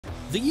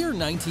The year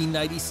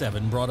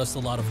 1997 brought us a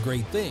lot of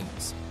great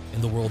things.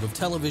 In the world of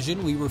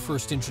television, we were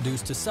first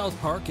introduced to South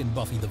Park and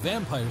Buffy the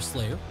Vampire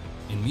Slayer.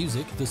 In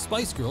music, the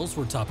Spice Girls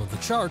were top of the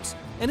charts,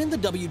 and in the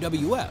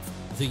WWF,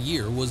 the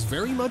year was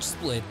very much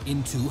split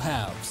in two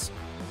halves.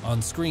 On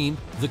screen,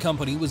 the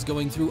company was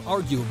going through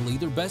arguably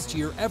their best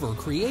year ever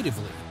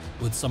creatively,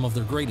 with some of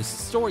their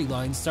greatest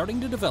storylines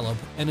starting to develop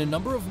and a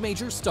number of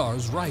major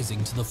stars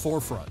rising to the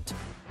forefront.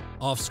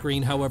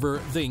 Off-screen, however,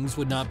 things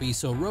would not be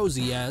so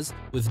rosy as,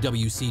 with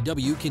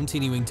WCW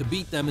continuing to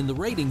beat them in the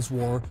ratings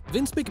war,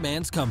 Vince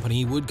McMahon's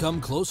company would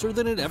come closer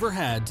than it ever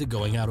had to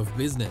going out of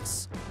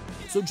business.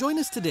 So join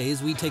us today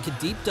as we take a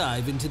deep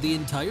dive into the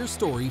entire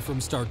story from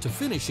start to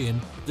finish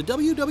in the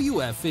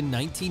WWF in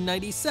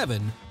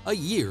 1997, a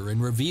year in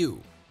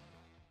review.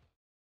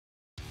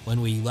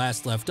 When we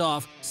last left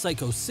off,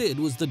 Psycho Sid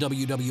was the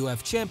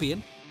WWF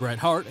champion, Bret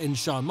Hart and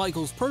Shawn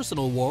Michaels'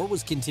 personal war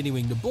was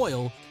continuing to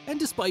boil, and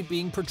despite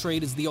being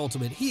portrayed as the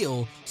ultimate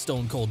heel,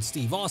 Stone Cold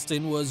Steve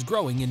Austin was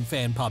growing in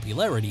fan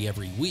popularity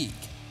every week.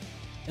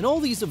 And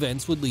all these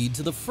events would lead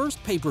to the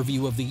first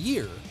pay-per-view of the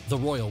year, the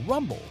Royal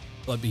Rumble.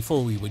 But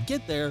before we would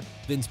get there,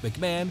 Vince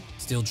McMahon,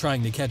 still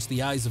trying to catch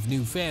the eyes of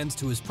new fans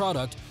to his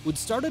product, would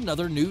start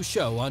another new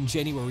show on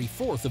January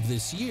 4th of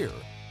this year,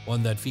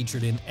 one that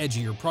featured an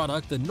edgier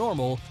product than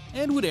normal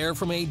and would air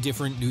from a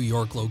different New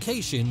York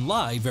location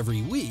live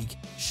every week,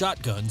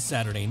 Shotgun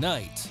Saturday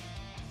Night.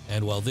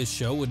 And while this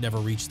show would never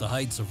reach the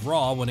heights of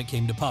Raw when it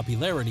came to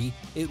popularity,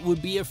 it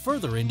would be a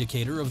further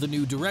indicator of the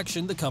new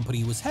direction the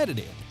company was headed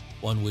in,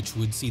 one which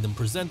would see them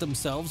present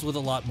themselves with a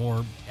lot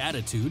more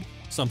attitude,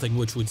 something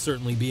which would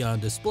certainly be on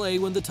display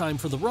when the time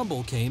for the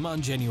Rumble came on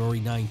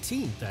January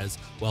 19th, as,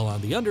 while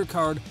on the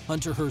undercard,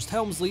 Hunter Hearst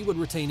Helmsley would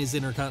retain his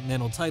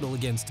Intercontinental title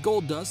against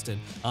Goldust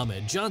and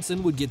Ahmed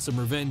Johnson would get some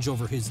revenge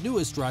over his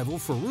newest rival,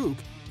 Farouk.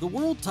 The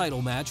world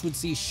title match would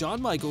see Shawn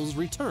Michaels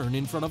return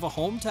in front of a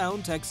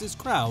hometown Texas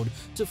crowd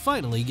to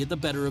finally get the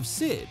better of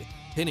Sid,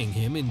 pinning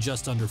him in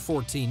just under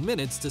 14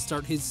 minutes to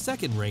start his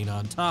second reign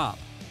on top.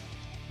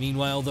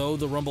 Meanwhile, though,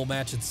 the Rumble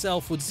match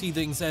itself would see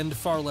things end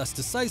far less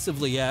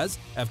decisively as,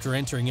 after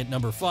entering at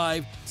number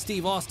 5,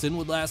 Steve Austin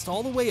would last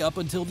all the way up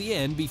until the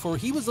end before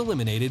he was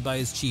eliminated by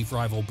his chief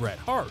rival Bret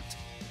Hart.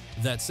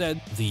 That said,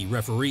 the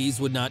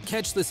referees would not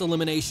catch this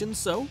elimination,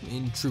 so,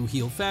 in true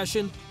heel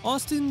fashion,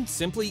 Austin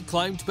simply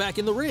climbed back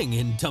in the ring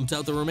and dumped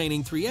out the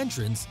remaining 3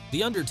 entrants,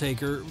 The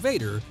Undertaker,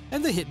 Vader,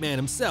 and the Hitman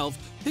himself,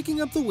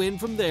 picking up the win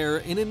from there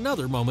in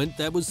another moment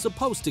that was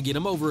supposed to get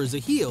him over as a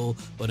heel,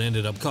 but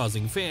ended up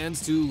causing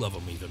fans to love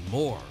him even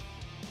more.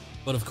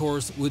 But of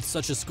course, with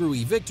such a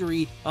screwy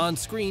victory,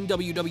 on-screen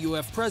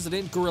WWF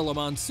President Gorilla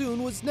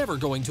Monsoon was never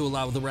going to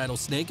allow the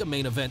Rattlesnake a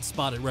main event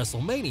spot at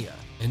WrestleMania,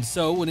 and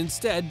so would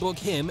instead book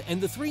him and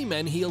the 3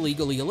 men he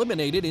illegally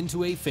eliminated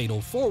into a fatal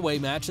 4-way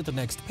match at the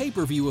next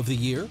pay-per-view of the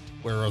year,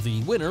 where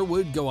the winner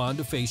would go on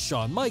to face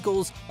Shawn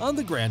Michaels on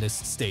the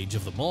grandest stage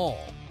of them all.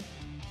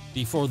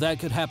 Before that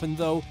could happen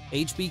though,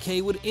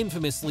 HBK would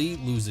infamously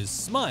lose his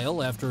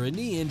smile after a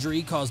knee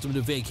injury caused him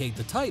to vacate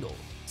the title,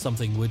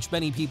 something which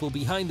many people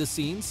behind the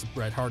scenes,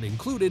 Bret Hart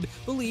included,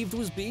 believed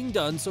was being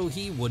done so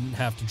he wouldn't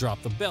have to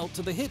drop the belt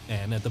to the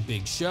Hitman at the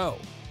big show.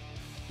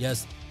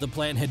 Yes, the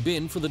plan had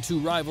been for the 2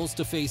 rivals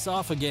to face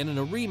off again in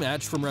a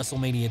rematch from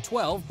WrestleMania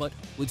 12, but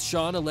with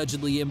Shawn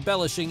allegedly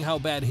embellishing how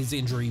bad his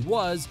injury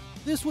was,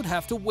 this would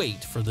have to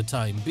wait for the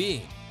time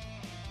being.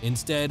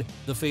 Instead,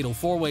 the fatal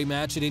 4-way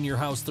match at In Your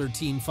House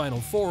 13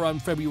 Final 4 on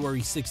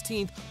February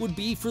 16th would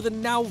be for the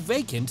now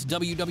vacant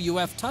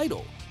WWF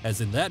title, as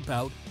in that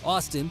bout,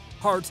 Austin,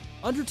 Hart,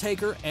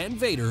 Undertaker, and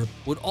Vader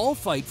would all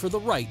fight for the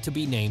right to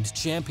be named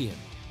champion.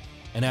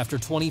 And after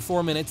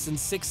 24 minutes and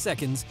 6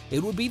 seconds,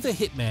 it would be the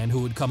Hitman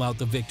who would come out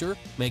the victor,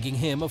 making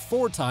him a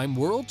 4-time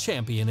world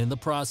champion in the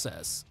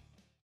process.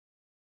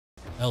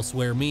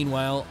 Elsewhere,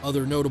 meanwhile,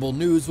 other notable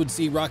news would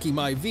see Rocky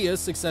Maivia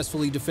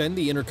successfully defend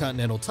the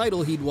Intercontinental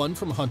title he'd won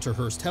from Hunter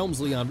Hearst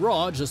Helmsley on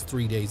Raw just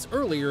 3 days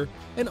earlier,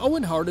 and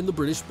Owen Hart and the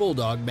British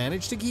Bulldog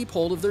managed to keep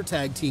hold of their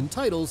tag team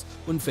titles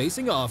when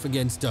facing off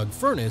against Doug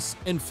Furnas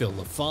and Phil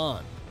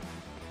LaFon.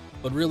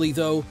 But really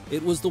though,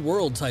 it was the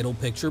world title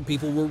picture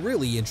people were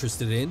really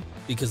interested in,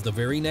 because the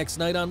very next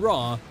night on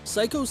Raw,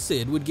 Psycho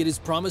Sid would get his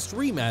promised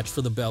rematch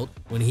for the belt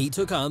when he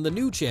took on the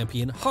new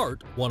champion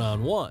Hart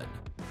one-on-one.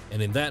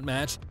 And in that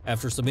match,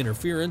 after some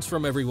interference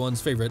from everyone's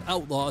favorite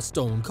outlaw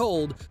Stone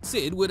Cold,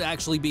 Sid would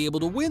actually be able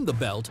to win the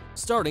belt,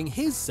 starting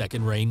his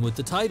second reign with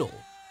the title.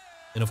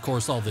 And of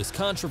course, all this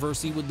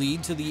controversy would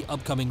lead to the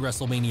upcoming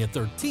WrestleMania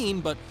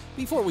 13, but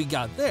before we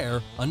got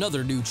there,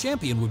 another new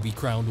champion would be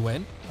crowned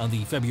when, on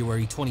the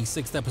February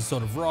 26th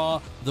episode of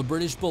Raw, the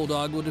British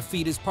Bulldog would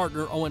defeat his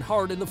partner Owen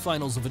Hart in the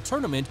finals of a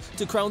tournament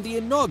to crown the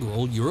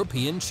inaugural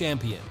European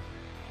champion.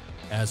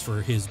 As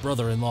for his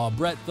brother-in-law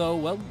Bret though,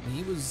 well,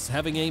 he was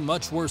having a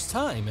much worse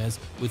time as,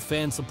 with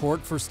fan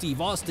support for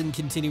Steve Austin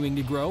continuing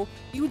to grow,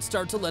 he would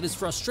start to let his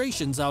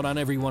frustrations out on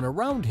everyone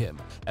around him,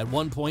 at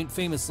one point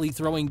famously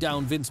throwing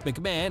down Vince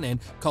McMahon and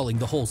calling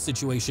the whole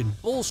situation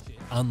bullshit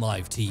on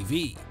live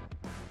TV.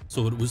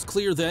 So it was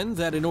clear then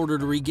that in order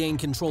to regain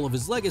control of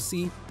his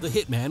legacy, the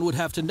Hitman would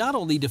have to not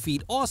only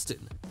defeat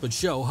Austin, but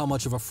show how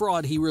much of a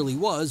fraud he really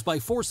was by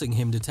forcing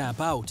him to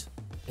tap out.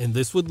 And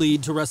this would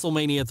lead to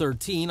WrestleMania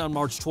 13 on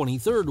March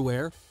 23rd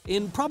where,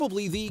 in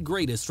probably the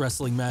greatest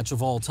wrestling match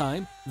of all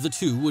time, the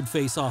two would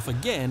face off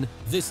again,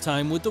 this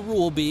time with the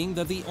rule being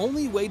that the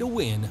only way to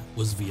win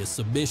was via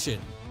submission.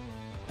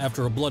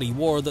 After a bloody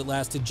war that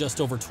lasted just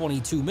over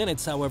 22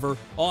 minutes, however,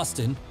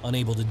 Austin,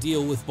 unable to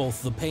deal with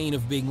both the pain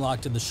of being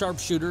locked in the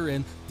sharpshooter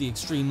and the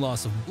extreme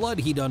loss of blood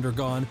he'd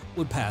undergone,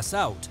 would pass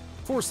out,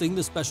 forcing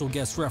the special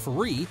guest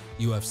referee,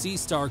 UFC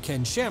star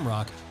Ken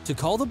Shamrock, to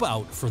call the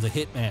bout for the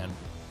Hitman.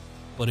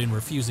 But in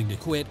refusing to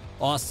quit,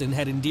 Austin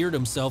had endeared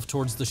himself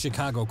towards the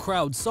Chicago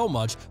crowd so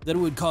much that it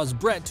would cause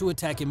Bret to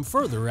attack him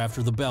further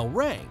after the bell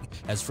rang,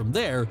 as from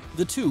there,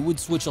 the two would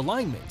switch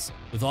alignments,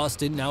 with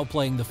Austin now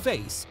playing the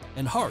face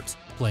and Hart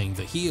playing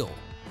the heel.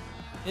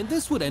 And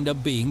this would end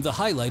up being the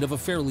highlight of a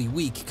fairly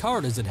weak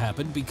card as it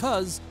happened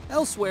because,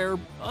 elsewhere,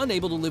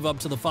 unable to live up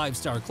to the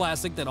 5-star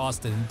classic that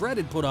Austin and Bret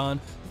had put on,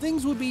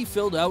 things would be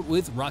filled out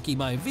with Rocky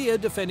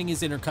Maivia defending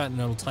his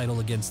Intercontinental title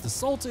against the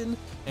Sultan,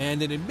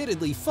 and an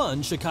admittedly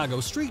fun Chicago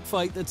street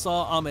fight that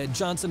saw Ahmed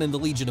Johnson and the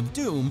Legion of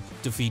Doom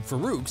defeat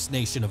Farouk's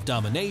Nation of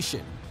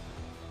Domination.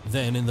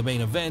 Then, in the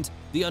main event,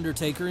 The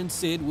Undertaker and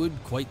Sid would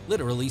quite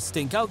literally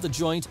stink out the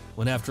joint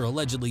when, after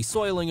allegedly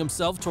soiling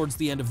himself towards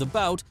the end of the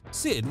bout,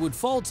 Sid would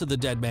fall to the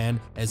dead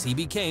man as he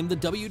became the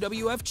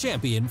WWF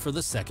champion for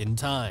the second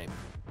time.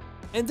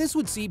 And this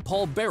would see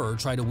Paul Bearer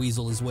try to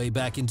weasel his way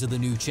back into the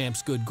new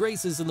champ's good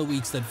graces in the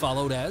weeks that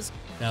followed as,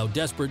 now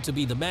desperate to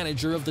be the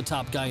manager of the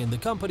top guy in the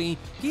company,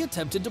 he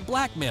attempted to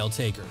blackmail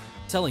Taker,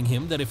 telling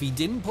him that if he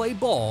didn't play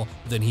ball,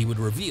 then he would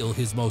reveal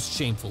his most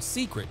shameful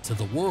secret to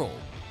the world.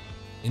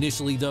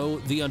 Initially, though,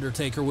 The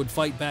Undertaker would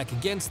fight back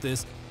against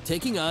this,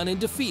 taking on and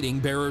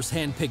defeating Bearer's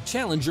handpicked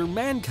challenger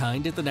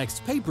Mankind at the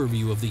next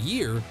pay-per-view of the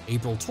year,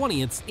 April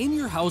 20th's In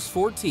Your House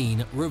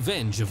 14,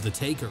 Revenge of the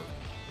Taker.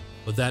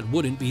 But that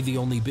wouldn't be the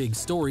only big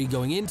story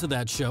going into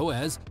that show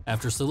as,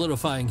 after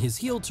solidifying his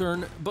heel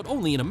turn, but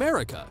only in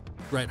America,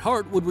 Bret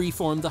Hart would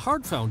reform the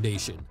Hart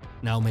Foundation,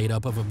 now made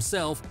up of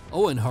himself,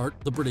 Owen Hart,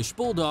 the British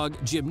Bulldog,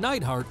 Jim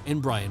Neidhart,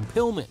 and Brian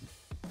Pillman.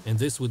 And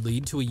this would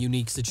lead to a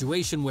unique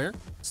situation where,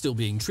 still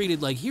being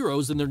treated like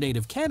heroes in their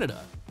native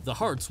Canada, the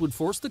Harts would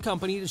force the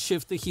company to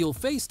shift the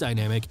heel-face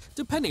dynamic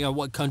depending on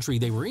what country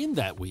they were in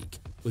that week,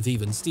 with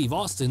even Steve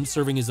Austin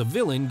serving as a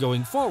villain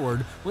going forward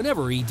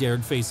whenever he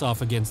dared face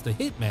off against the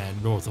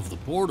Hitman north of the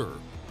border.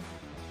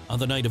 On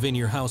the night of In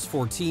Your House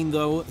 14,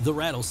 though, the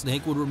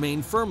Rattlesnake would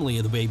remain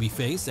firmly the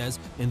babyface as,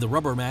 in the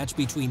rubber match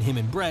between him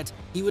and Bret,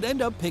 he would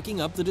end up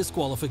picking up the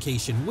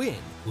disqualification win,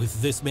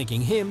 with this making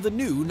him the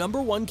new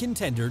 #1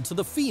 contender to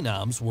the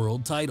Phenom's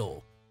world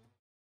title.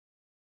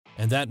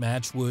 And that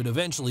match would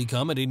eventually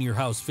come at In Your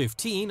House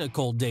 15, A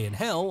Cold Day in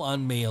Hell,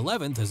 on May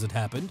 11th as it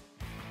happened.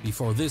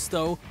 Before this,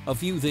 though, a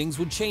few things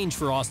would change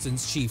for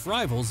Austin's chief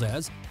rivals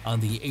as, on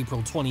the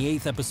April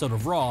 28th episode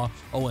of Raw,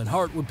 Owen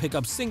Hart would pick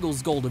up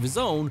singles gold of his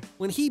own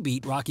when he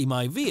beat Rocky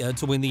Maivia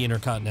to win the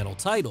Intercontinental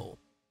title.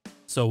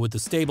 So with the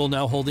stable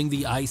now holding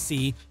the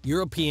IC,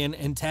 European,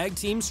 and tag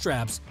team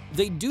straps,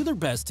 they'd do their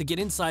best to get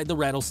inside the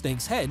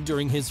Rattlesnake's head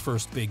during his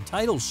first big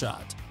title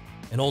shot.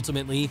 And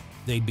ultimately,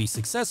 they'd be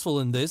successful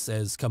in this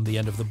as, come the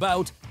end of the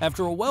bout,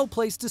 after a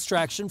well-placed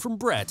distraction from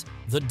Bret,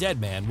 the Dead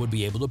Man would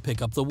be able to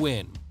pick up the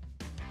win.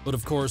 But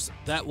of course,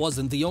 that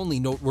wasn't the only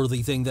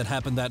noteworthy thing that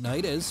happened that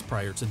night as,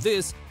 prior to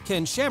this,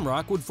 Ken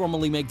Shamrock would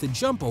formally make the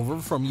jump over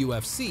from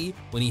UFC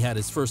when he had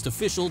his first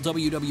official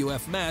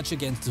WWF match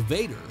against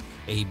Vader,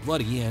 a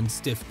bloody and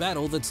stiff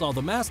battle that saw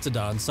the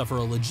Mastodon suffer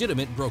a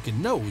legitimate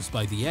broken nose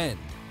by the end.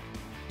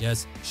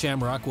 Yes,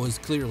 Shamrock was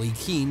clearly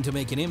keen to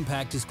make an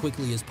impact as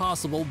quickly as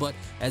possible, but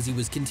as he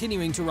was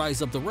continuing to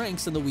rise up the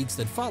ranks in the weeks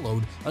that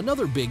followed,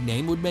 another big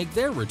name would make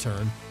their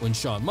return when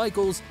Shawn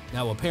Michaels,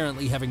 now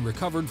apparently having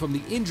recovered from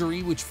the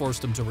injury which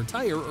forced him to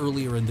retire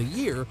earlier in the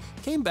year,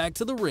 came back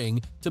to the ring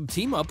to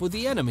team up with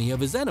the enemy of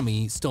his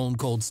enemy, Stone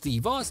Cold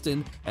Steve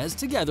Austin, as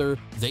together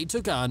they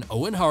took on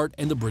Owen Hart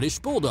and the British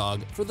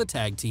Bulldog for the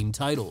tag team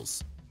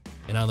titles.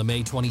 And on the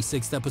May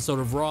 26th episode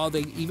of Raw,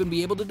 they'd even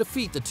be able to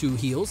defeat the two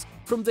heels,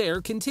 from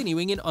there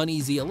continuing an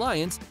uneasy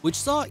alliance which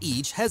saw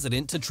each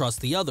hesitant to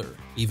trust the other,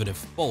 even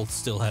if both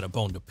still had a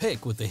bone to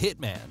pick with the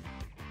Hitman.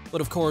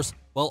 But of course,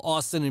 while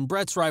Austin and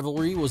Bret's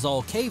rivalry was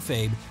all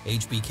kayfabe,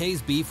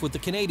 HBK's beef with the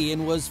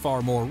Canadian was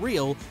far more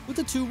real, with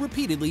the two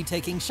repeatedly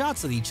taking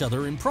shots at each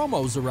other in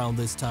promos around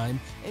this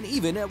time, and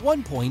even at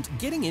one point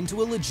getting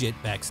into a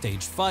legit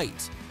backstage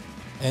fight.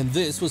 And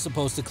this was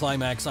supposed to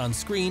climax on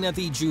screen at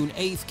the June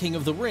 8th King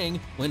of the Ring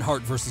when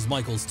Hart vs.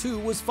 Michaels 2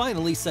 was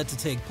finally set to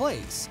take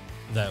place.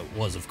 That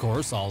was, of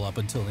course, all up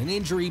until an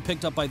injury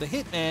picked up by the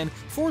Hitman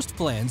forced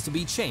plans to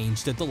be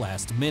changed at the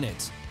last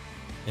minute.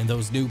 And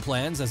those new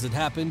plans, as it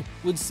happened,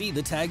 would see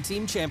the tag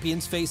team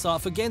champions face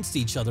off against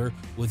each other,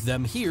 with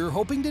them here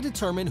hoping to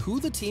determine who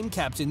the team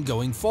captain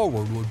going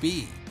forward would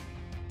be.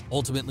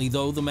 Ultimately,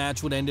 though, the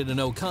match would end in a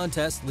no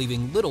contest,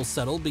 leaving little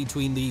settled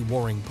between the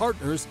warring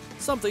partners,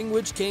 something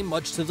which came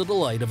much to the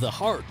delight of the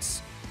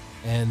Harts.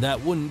 And that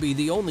wouldn't be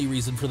the only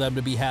reason for them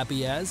to be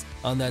happy, as,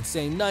 on that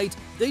same night,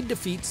 they'd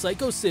defeat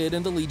Psycho Sid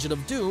and the Legion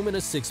of Doom in a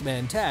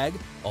 6-man tag,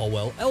 all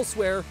while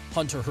elsewhere,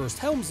 Hunter Hearst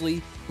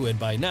Helmsley, who had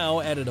by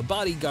now added a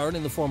bodyguard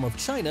in the form of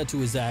Chyna to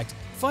his act,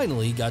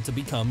 finally got to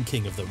become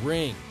King of the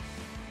Ring.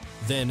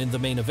 Then, in the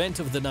main event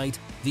of the night,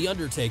 The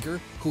Undertaker,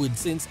 who had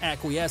since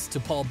acquiesced to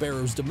Paul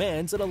Bearer's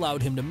demands and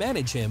allowed him to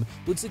manage him,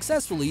 would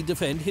successfully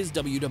defend his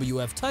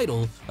WWF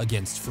title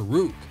against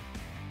Farouk.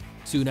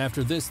 Soon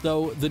after this,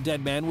 though, the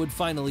dead man would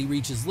finally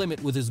reach his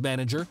limit with his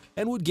manager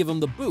and would give him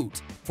the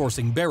boot,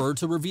 forcing Bearer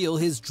to reveal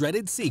his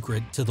dreaded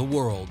secret to the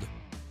world.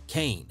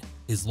 Kane,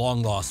 his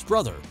long-lost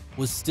brother,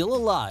 was still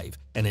alive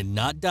and had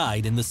not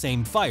died in the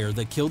same fire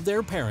that killed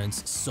their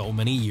parents so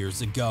many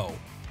years ago.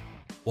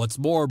 What's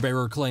more,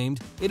 Bearer claimed,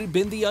 it had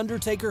been The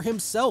Undertaker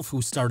himself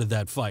who started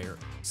that fire,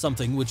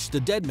 something which the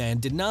dead man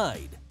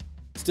denied.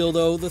 Still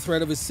though, the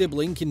threat of his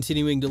sibling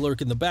continuing to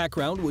lurk in the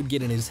background would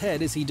get in his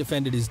head as he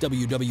defended his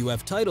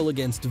WWF title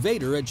against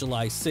Vader at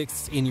July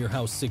 6th's In Your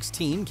House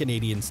 16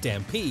 Canadian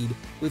Stampede,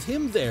 with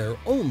him there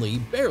only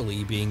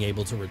barely being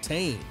able to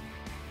retain.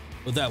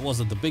 But that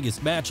wasn't the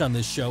biggest match on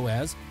this show,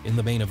 as, in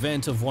the main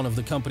event of one of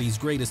the company's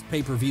greatest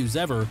pay-per-views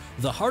ever,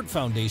 the Hart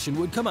Foundation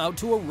would come out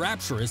to a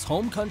rapturous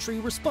home country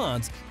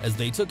response as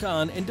they took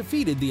on and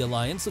defeated the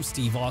alliance of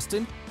Steve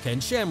Austin, Ken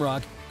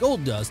Shamrock,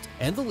 Goldust,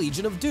 and the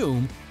Legion of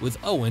Doom, with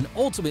Owen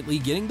ultimately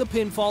getting the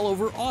pinfall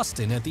over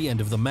Austin at the end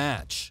of the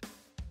match.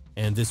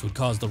 And this would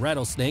cause the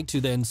Rattlesnake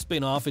to then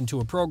spin off into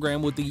a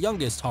program with the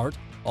youngest Hart,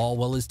 all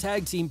while his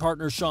tag team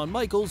partner Shawn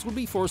Michaels would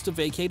be forced to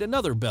vacate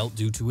another belt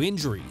due to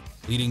injury,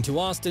 leading to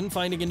Austin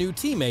finding a new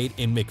teammate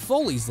in Mick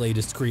Foley's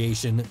latest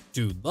creation,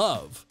 Dude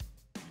Love.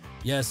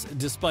 Yes,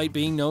 despite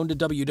being known to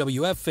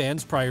WWF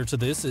fans prior to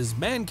this as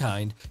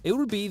Mankind, it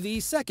would be the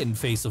second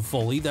face of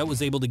Foley that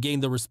was able to gain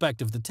the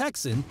respect of the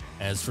Texan,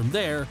 as from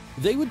there,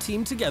 they would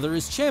team together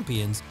as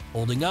champions,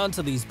 holding on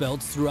to these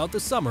belts throughout the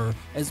summer,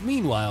 as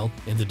meanwhile,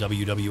 in the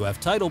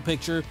WWF title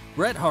picture,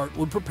 Bret Hart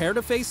would prepare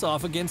to face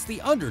off against The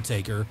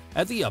Undertaker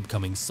at the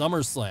upcoming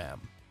SummerSlam.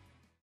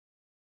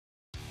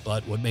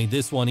 But what made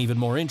this one even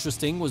more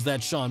interesting was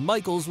that Shawn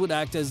Michaels would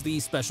act as the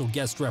special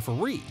guest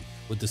referee,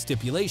 with the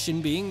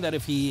stipulation being that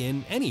if he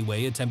in any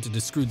way attempted to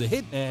screw the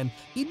Hitman,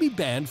 he'd be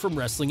banned from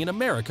wrestling in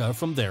America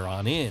from there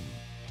on in.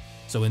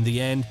 So in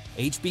the end,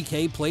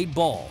 HBK played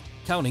ball,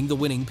 counting the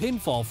winning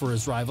pinfall for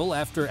his rival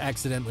after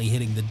accidentally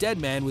hitting the dead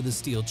man with a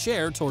steel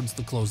chair towards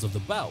the close of the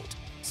bout,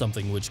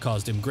 something which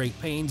caused him great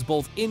pains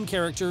both in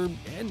character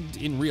and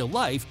in real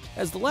life,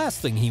 as the last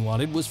thing he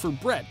wanted was for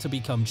Bret to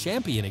become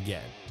champion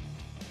again.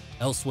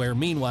 Elsewhere,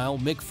 meanwhile,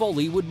 Mick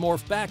Foley would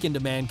morph back into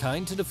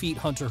Mankind to defeat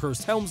Hunter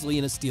Hearst Helmsley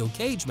in a steel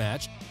cage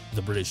match,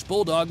 the British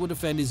Bulldog would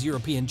defend his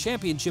European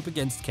Championship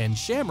against Ken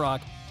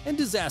Shamrock, and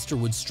disaster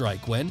would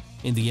strike when,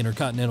 in the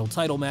Intercontinental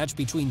title match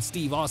between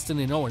Steve Austin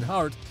and Owen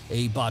Hart,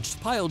 a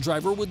botched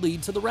piledriver would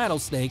lead to the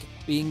Rattlesnake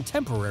being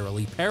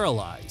temporarily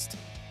paralyzed.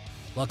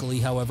 Luckily,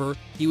 however,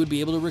 he would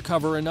be able to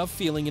recover enough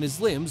feeling in his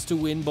limbs to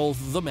win both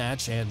the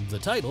match and the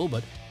title,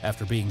 but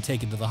after being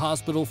taken to the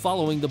hospital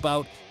following the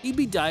bout, he'd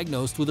be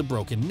diagnosed with a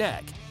broken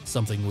neck,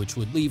 something which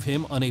would leave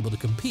him unable to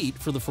compete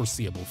for the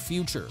foreseeable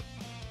future.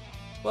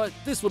 But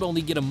this would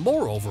only get him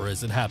more over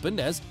as it happened,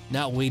 as,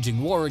 now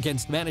waging war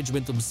against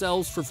management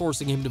themselves for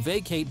forcing him to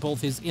vacate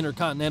both his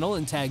Intercontinental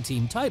and Tag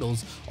Team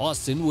titles,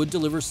 Austin would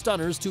deliver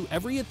stunners to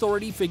every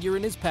authority figure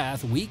in his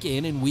path week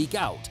in and week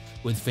out,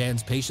 with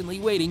fans patiently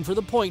waiting for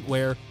the point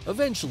where,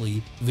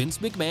 eventually, Vince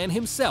McMahon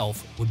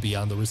himself would be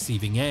on the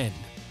receiving end.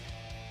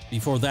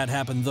 Before that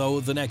happened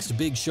though, the next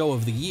big show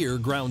of the year,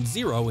 Ground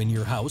Zero in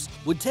Your House,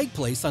 would take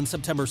place on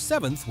September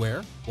 7th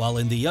where, while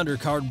in the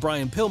undercard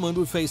Brian Pillman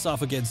would face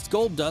off against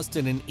Goldust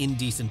in an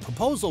indecent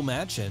proposal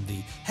match and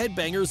the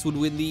Headbangers would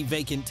win the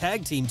vacant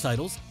tag team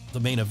titles, the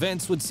main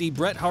events would see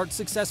Bret Hart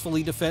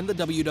successfully defend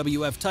the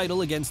WWF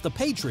title against The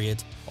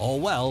Patriot, all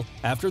while,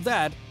 after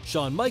that,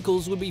 Shawn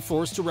Michaels would be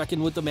forced to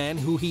reckon with the man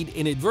who he'd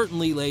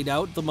inadvertently laid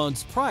out the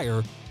months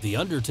prior, The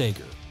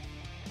Undertaker.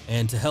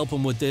 And to help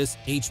him with this,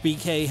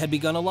 HBK had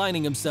begun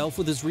aligning himself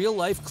with his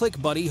real-life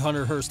clique buddy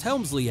Hunter Hearst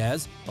Helmsley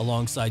as,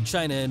 alongside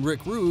Chyna and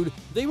Rick Rude,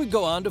 they would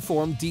go on to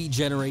form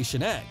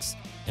D-Generation X,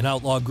 an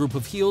outlaw group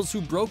of heels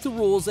who broke the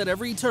rules at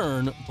every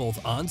turn,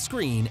 both on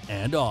screen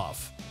and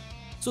off.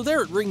 So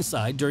there at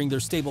ringside during their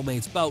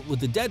stablemates bout with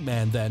the dead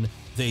man then,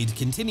 they'd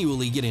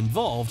continually get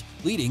involved,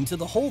 leading to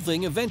the whole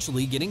thing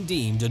eventually getting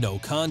deemed a no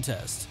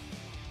contest.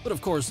 But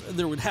of course,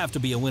 there would have to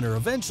be a winner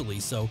eventually,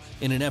 so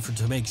in an effort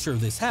to make sure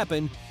this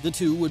happened, the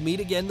two would meet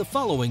again the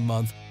following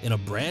month in a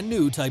brand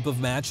new type of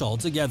match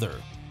altogether.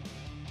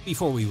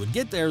 Before we would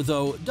get there,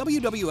 though,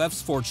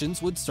 WWF's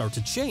fortunes would start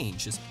to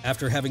change, as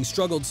after having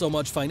struggled so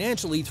much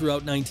financially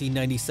throughout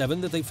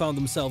 1997 that they found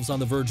themselves on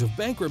the verge of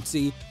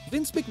bankruptcy,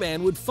 Vince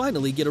McMahon would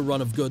finally get a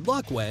run of good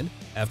luck when,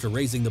 after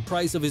raising the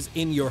price of his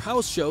In Your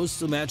House shows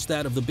to match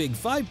that of the Big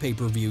Five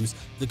pay-per-views,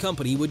 the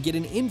company would get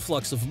an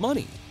influx of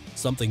money.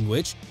 something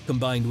which,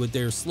 combined with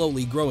their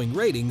slowly growing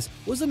ratings,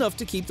 was enough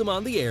to keep them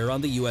on the air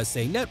on the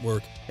USA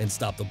Network and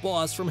stop the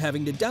boss from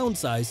having to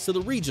downsize to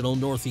the regional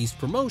Northeast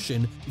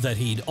promotion that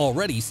he'd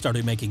already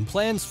started making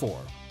plans for.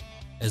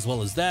 As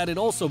well as that, it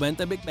also meant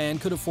that McMahon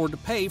could afford to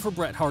pay for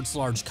Bret Hart's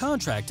large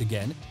contract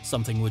again,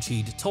 something which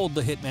he'd told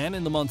the Hitman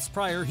in the months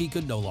prior he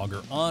could no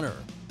longer honor.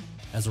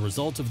 As a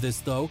result of this,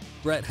 though,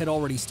 Bret had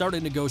already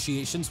started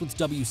negotiations with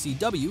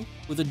WCW,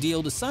 with a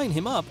deal to sign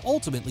him up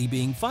ultimately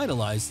being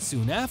finalized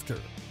soon after.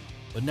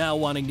 But now,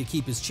 wanting to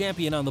keep his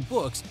champion on the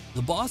books,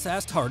 the boss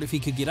asked Hart if he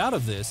could get out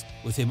of this,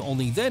 with him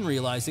only then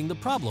realizing the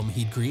problem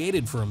he'd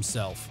created for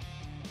himself.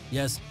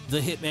 Yes, the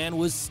Hitman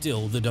was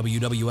still the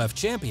WWF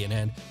champion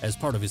and, as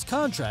part of his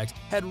contract,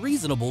 had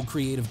reasonable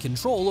creative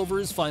control over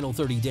his final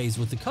 30 days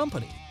with the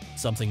company,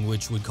 something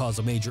which would cause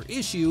a major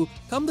issue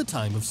come the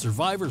time of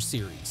Survivor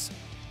Series.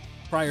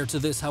 Prior to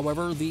this,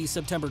 however, the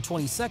September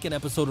 22nd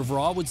episode of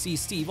Raw would see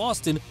Steve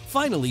Austin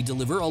finally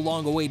deliver a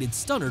long-awaited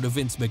stunner to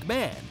Vince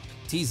McMahon,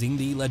 teasing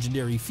the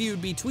legendary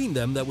feud between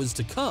them that was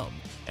to come,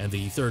 and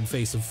the third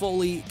face of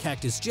Foley,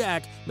 Cactus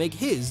Jack, make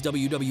his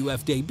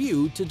WWF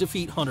debut to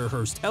defeat Hunter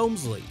Hearst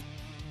Helmsley.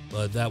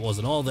 But that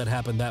wasn't all that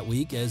happened that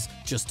week, as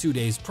just 2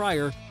 days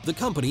prior, the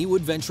company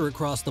would venture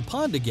across the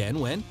pond again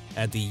when,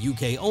 at the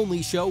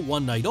UK-only show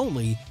One Night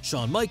Only,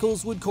 Shawn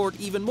Michaels would court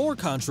even more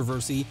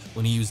controversy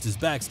when he used his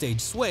backstage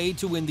sway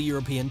to win the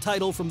European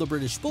title from the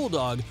British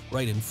Bulldog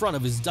right in front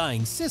of his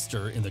dying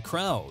sister in the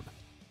crowd.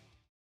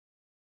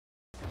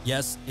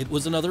 Yes, it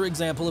was another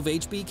example of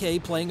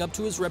HBK playing up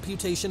to his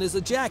reputation as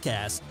a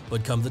jackass,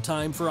 but come the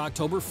time for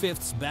October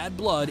 5th's Bad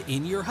Blood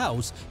in Your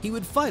House, he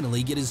would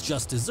finally get his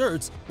just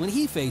desserts when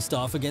he faced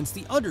off against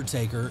The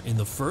Undertaker in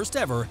the first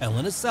ever Hell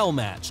in a Cell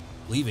match,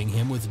 leaving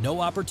him with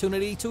no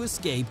opportunity to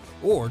escape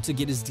or to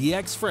get his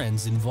DX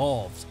friends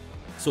involved.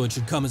 So it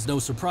should come as no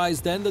surprise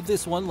then that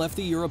this one left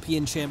the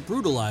European champ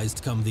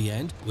brutalized come the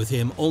end, with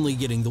him only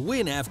getting the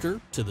win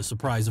after, to the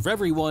surprise of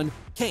everyone,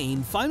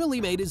 Kane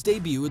finally made his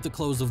debut at the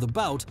close of the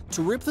bout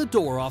to rip the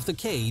door off the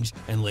cage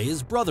and lay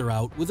his brother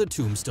out with a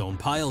tombstone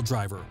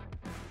piledriver.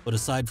 But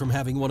aside from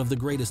having one of the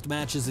greatest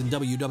matches in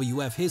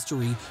WWF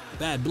history,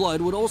 Bad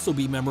Blood would also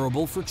be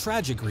memorable for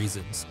tragic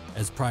reasons,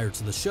 as prior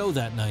to the show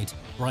that night,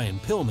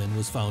 Brian Pillman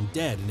was found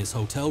dead in his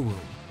hotel room.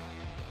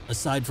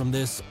 Aside from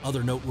this,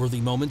 other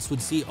noteworthy moments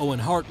would see Owen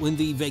Hart win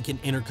the vacant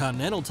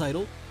Intercontinental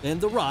title,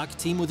 and The Rock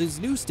team with his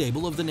new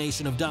stable of the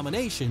Nation of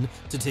Domination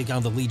to take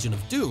on the Legion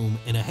of Doom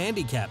in a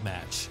handicap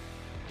match.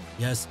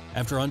 Yes,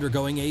 after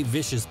undergoing a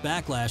vicious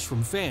backlash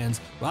from fans,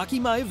 Rocky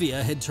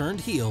Maivia had turned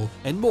heel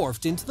and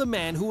morphed into the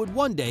man who would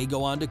one day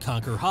go on to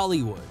conquer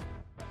Hollywood.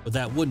 But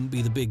that wouldn't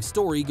be the big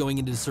story going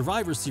into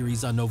Survivor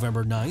Series on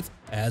November 9th,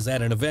 as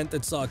at an event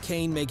that saw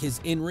Kane make his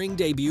in-ring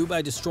debut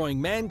by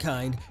destroying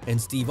Mankind, and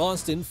Steve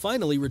Austin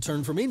finally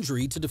returned from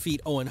injury to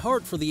defeat Owen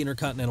Hart for the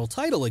Intercontinental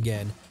title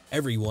again,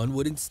 everyone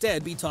would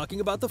instead be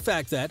talking about the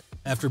fact that,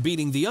 after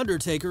beating The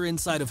Undertaker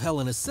inside of Hell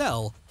in a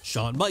Cell,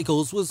 Shawn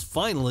Michaels was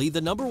finally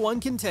the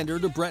 #1 contender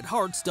to Bret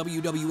Hart's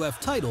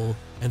WWF title,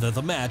 and that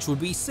the match would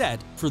be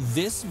set for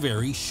this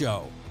very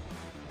show.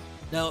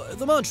 Now,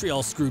 the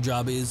Montreal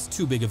Screwjob is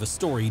too big of a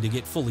story to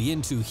get fully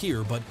into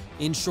here, but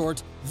in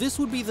short, this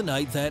would be the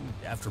night that,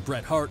 after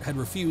Bret Hart had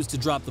refused to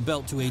drop the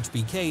belt to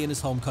HBK in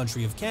his home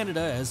country of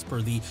Canada as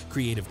per the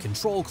creative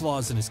control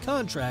clause in his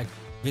contract,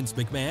 Vince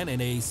McMahon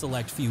and a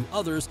select few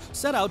others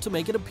set out to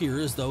make it appear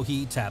as though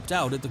he tapped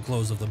out at the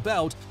close of the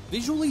bout,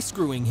 visually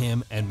screwing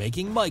him and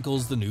making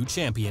Michaels the new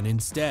champion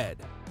instead.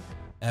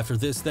 After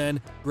this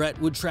then, Bret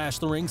would trash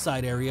the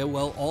ringside area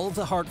while all of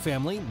the Hart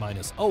family,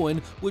 minus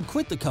Owen, would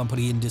quit the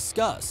company in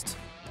disgust.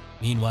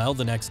 Meanwhile,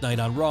 the next night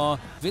on Raw,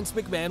 Vince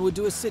McMahon would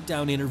do a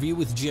sit-down interview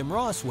with Jim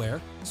Ross where,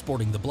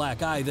 sporting the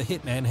black eye the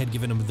Hitman had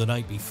given him the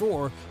night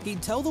before,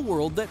 he'd tell the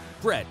world that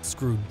Bret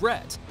screwed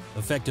Bret,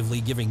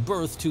 effectively giving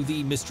birth to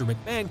the Mr.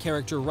 McMahon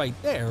character right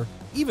there,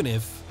 even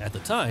if, at the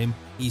time,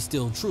 he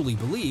still truly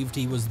believed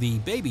he was the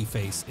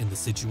babyface in the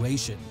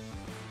situation.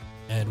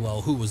 And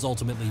while who was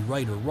ultimately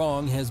right or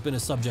wrong has been a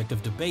subject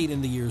of debate in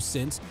the years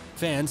since,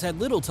 fans had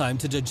little time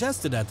to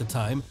digest it at the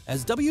time,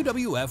 as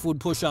WWF would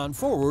push on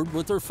forward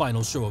with their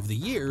final show of the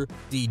year,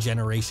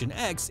 D-Generation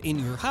X in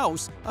Your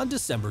House, on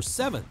December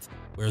 7th,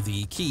 where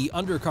the key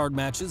undercard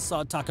matches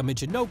saw Taka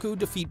Michinoku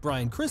defeat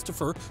Brian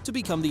Christopher to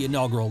become the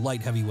inaugural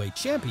light heavyweight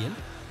champion,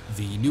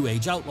 the New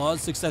Age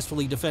Outlaws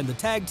successfully defend the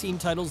tag team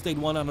titles they'd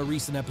won on a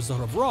recent episode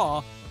of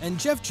Raw, and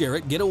Jeff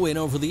Jarrett get a win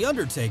over The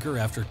Undertaker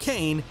after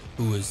Kane,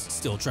 who was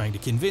still trying to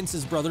convince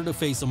his brother to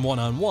face him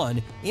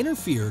one-on-one,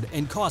 interfered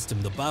and cost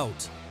him the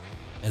bout.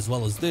 As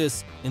well as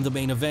this, in the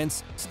main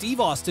events, Steve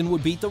Austin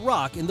would beat The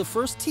Rock in the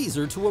first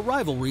teaser to a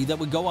rivalry that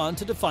would go on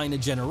to define a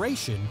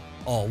generation,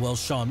 all while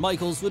Shawn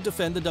Michaels would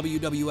defend the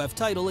WWF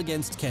title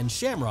against Ken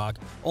Shamrock,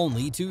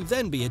 only to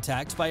then be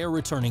attacked by a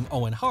returning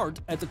Owen Hart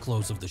at the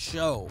close of the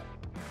show.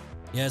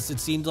 Yes, it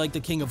seemed like the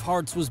King of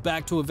Hearts was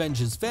back to avenge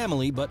his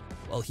family, but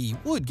while he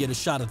would get a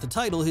shot at the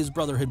title his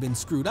brother had been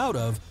screwed out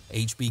of,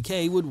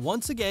 HBK would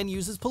once again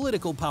use his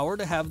political power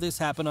to have this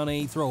happen on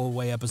a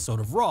throwaway episode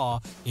of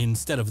Raw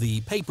instead of the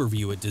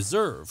pay-per-view it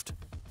deserved.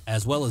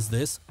 As well as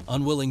this,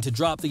 unwilling to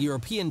drop the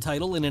European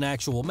title in an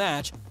actual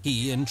match,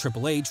 he and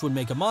Triple H would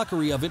make a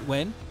mockery of it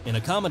when, in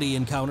a comedy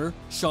encounter,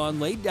 Shawn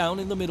laid down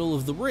in the middle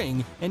of the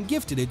ring and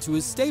gifted it to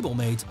his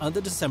stablemate on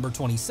the December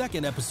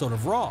 22nd episode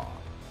of Raw.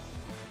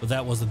 But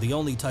that wasn't the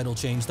only title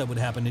change that would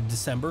happen in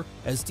December,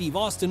 as Steve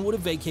Austin would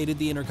have vacated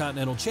the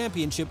Intercontinental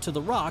Championship to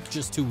The Rock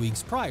just 2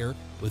 weeks prior,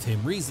 with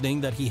him reasoning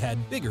that he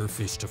had bigger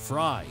fish to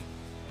fry.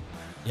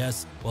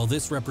 Yes, while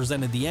this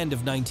represented the end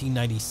of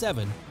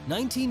 1997,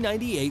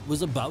 1998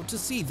 was about to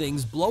see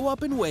things blow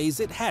up in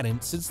ways it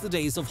hadn't since the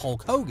days of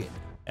Hulk Hogan,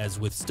 as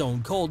with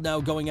Stone Cold now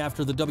going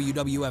after the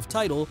WWF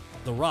title,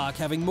 The Rock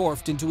having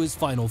morphed into his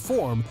final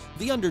form,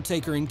 The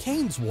Undertaker and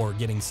Kane's War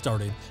getting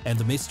started, and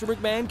the Mr.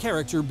 McMahon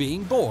character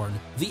being born,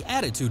 the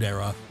Attitude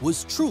Era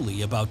was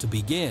truly about to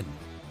begin.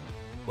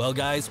 Well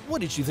guys,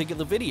 what did you think of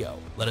the video?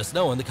 Let us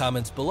know in the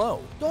comments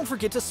below. Don't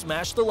forget to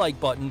smash the like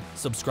button,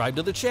 subscribe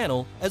to the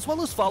channel, as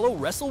well as follow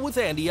Wrestle with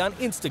Andy on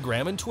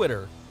Instagram and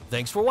Twitter.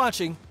 Thanks for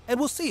watching, and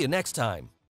we'll see you next time.